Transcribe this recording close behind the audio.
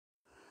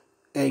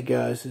Hey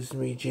guys, it's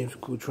me, James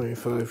Cool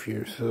 25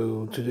 here.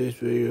 So today's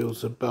video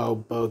is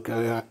about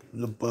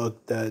the bug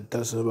that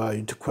doesn't allow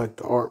you to collect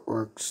the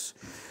artworks.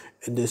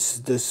 And this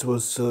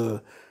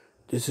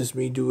is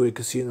me doing a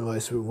casino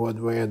license with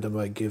one random.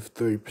 I give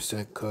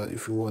 30% cut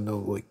if you want to know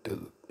like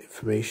the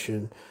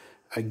information.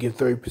 I give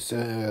 30%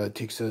 and I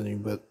take 70,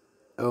 but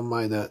I don't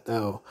mind that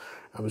now.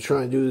 I was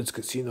trying to do this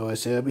casino. I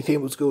said everything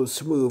was going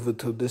smooth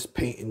until this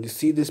painting. You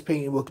see this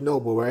painting look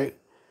noble, right?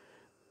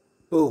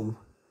 Boom.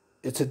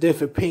 It's a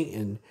different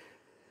painting.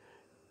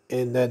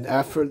 And then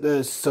after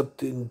this,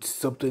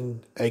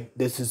 something like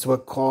this is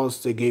what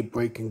caused the game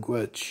breaking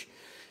glitch.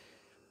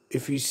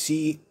 If you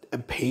see a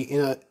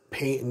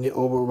painting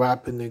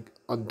overlapping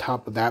on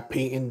top of that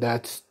painting,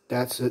 that's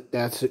an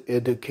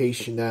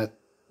indication that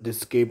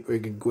this game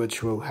breaking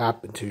glitch will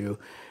happen to you.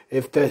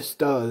 If this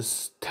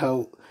does,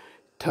 tell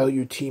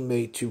your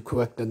teammate to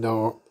collect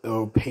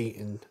another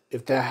painting.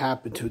 If that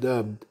happened to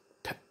them,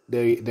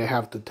 they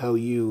have to tell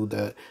you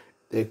that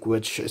the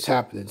glitch is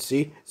happening.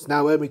 See, it's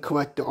not letting me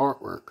collect the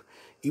artwork.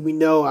 Even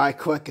though I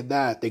collected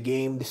that, the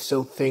game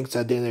still thinks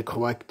I didn't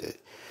collect it.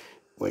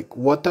 Like,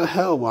 what the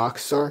hell,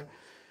 Rockstar?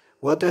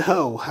 What the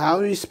hell? How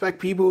do you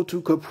expect people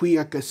to complete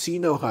a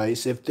casino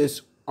heist if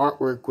this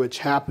artwork which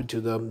happened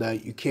to them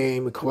that you can't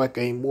even collect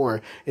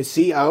anymore? And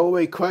see, I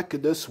already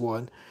collected this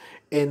one,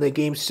 and the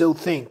game still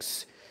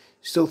thinks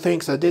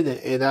I did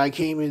it. And I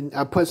came in,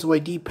 I pressed my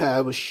D-pad,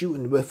 I was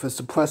shooting with a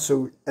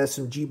suppressor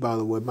SMG, by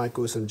the way,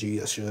 micro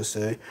SMG, I should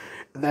say.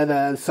 And then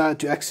I decided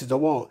to exit the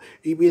vault.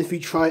 Even if you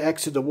try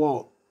exit the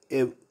vault,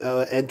 it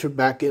enter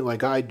back in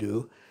like I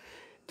do.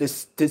 The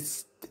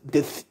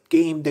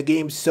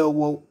game still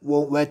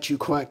won't let you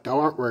collect the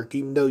artwork,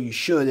 even though you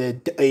should.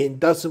 It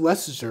doesn't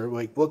necessary.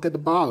 Like, look at the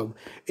bottom.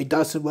 It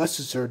doesn't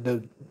necessary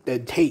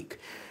than take.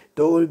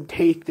 The only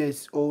take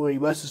that's only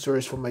necessary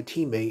is for my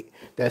teammate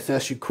that's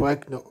actually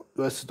collecting the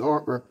rest of the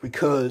artwork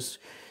because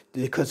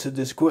of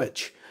this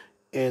glitch.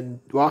 And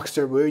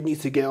Rockstar really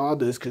needs to get on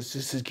this because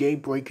this is game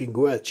breaking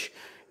glitch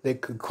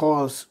that could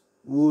cause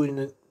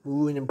ruining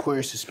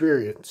players'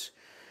 experience.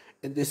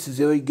 And this is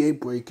really game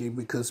breaking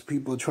because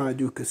people are trying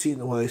to do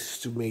casino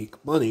heists to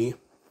make money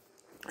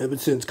ever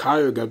since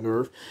Kyler got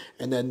nerfed,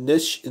 and then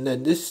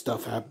this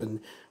stuff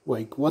happened.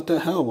 Like, what the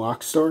hell,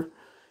 Rockstar?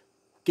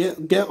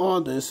 Get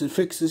on this and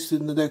fix this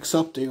in the next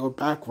update or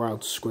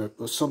background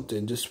script or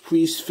something. Just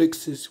please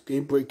fix this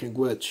game breaking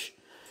glitch.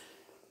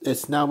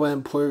 It's not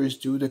when players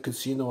do the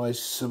casino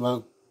heists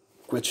about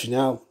glitching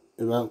out,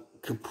 about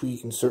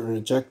completing certain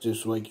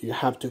objectives. Like, you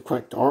have to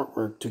collect the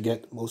artwork to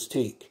get the most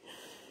take.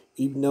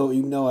 Even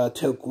though I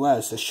took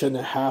less, I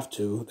shouldn't have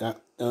to.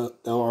 That the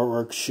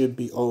artwork should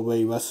be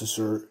already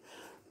necessary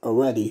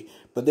already.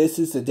 But this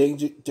is a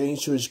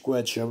dangerous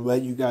glitch. I'm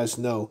letting you guys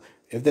know.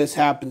 If this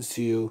happens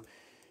to you,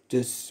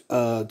 just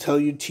tell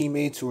your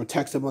teammates or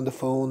text them on the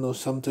phone or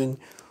something,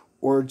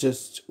 or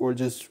just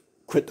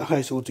quit the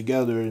heist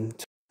altogether,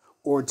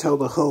 or tell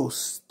the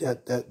host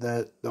that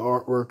the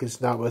artwork is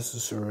not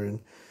necessary. And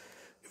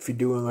if you're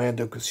doing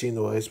random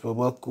casino heist, but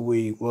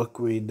luckily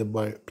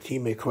my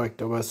teammate collected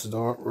the rest of the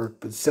artwork.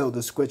 But still,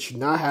 this glitch should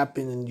not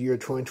happen in the year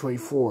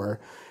 2024.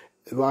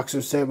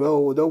 Rockstar said,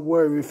 "Oh, don't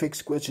worry, we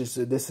fix glitches."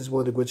 And this is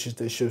one of the glitches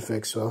they should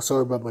fix. So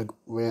sorry about my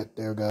rant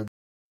there, guys.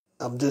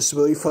 I'm just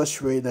really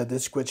frustrated that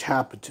this glitch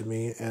happened to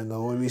me, and the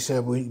only reason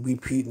I'm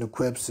repeating the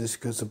clips is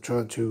because I'm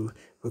trying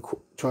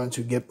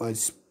to get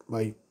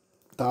my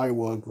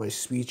dialogue, my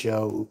speech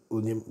out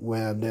when I'm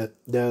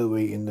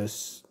narrating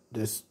this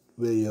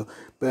video.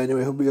 But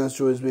anyway, hope you guys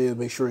enjoyed this video.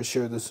 Make sure to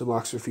share this to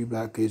Rockstar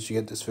feedback page to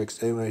get this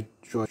fixed. Anyway,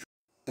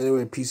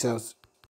 peace out.